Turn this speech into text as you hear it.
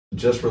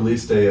just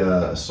released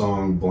a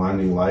song,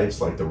 Blinding Lights,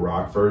 like the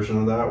rock version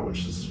of that,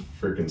 which is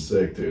freaking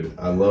sick, dude.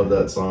 I love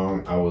that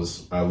song. I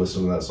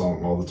listen to that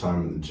song all the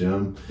time in the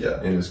gym. Yeah.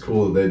 And it's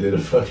cool that they did a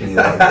fucking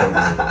rock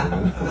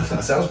cover.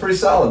 That sounds pretty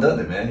solid,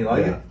 doesn't it, man? You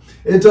like it?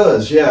 It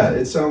does, yeah.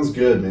 It sounds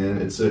good,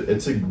 man. It's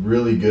a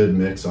really good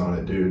mix on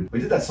it, dude. We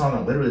did that song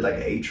on literally like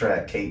an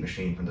 8-track tape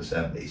machine from the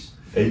 70s.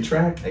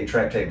 8-track?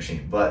 8-track tape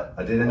machine. But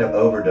I did end up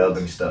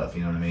overdubbing stuff,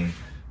 you know what I mean?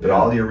 But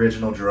all the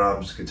original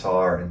drums,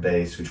 guitar, and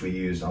bass, which we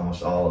used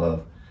almost all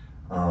of,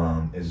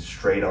 is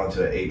straight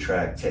onto an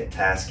 8-track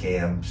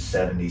Tascam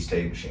 70s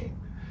tape machine.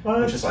 What?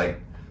 Which is like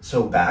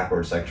so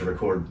backwards, like to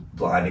record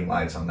Blinding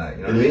Lights on that.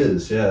 You know what I mean? It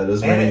is, yeah. It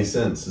doesn't make any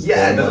sense. It's it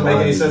doesn't make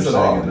any sense at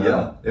all. saying,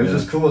 Yeah. It was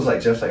just cool. It was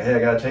like Jeff's like, hey, I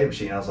got a tape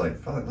machine. I was like,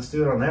 fuck, let's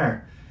do it on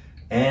there.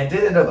 And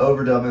did end up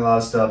overdubbing a lot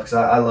of stuff because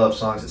I love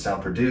songs that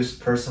sound produced.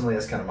 Personally,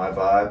 that's kind of my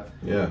vibe.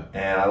 Yeah.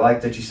 And I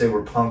like that you say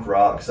we're punk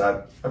rock because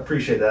I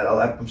appreciate that.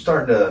 I'm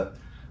starting to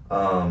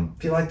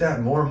feel like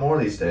that more and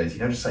more these days.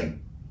 You know, just like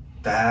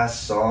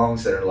fast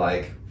songs that are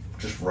like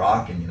just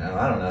rocking. You know,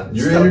 I don't know.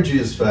 Your energy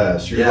is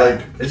fast. You're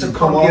like it's a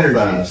come punk off energy.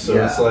 fast,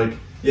 so it's like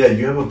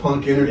you have a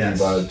punk energy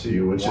vibe to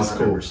you, which 100%,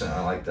 is cool.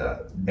 I like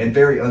that, and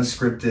very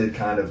unscripted,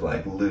 kind of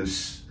like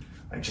loose,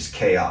 like just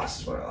chaos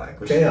is what I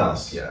like.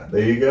 Chaos. Yeah.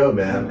 There you go,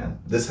 man. Yeah, man.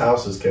 This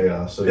house is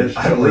chaos. So you should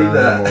I come believe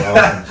around more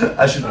that. often.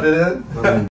 I should fit in.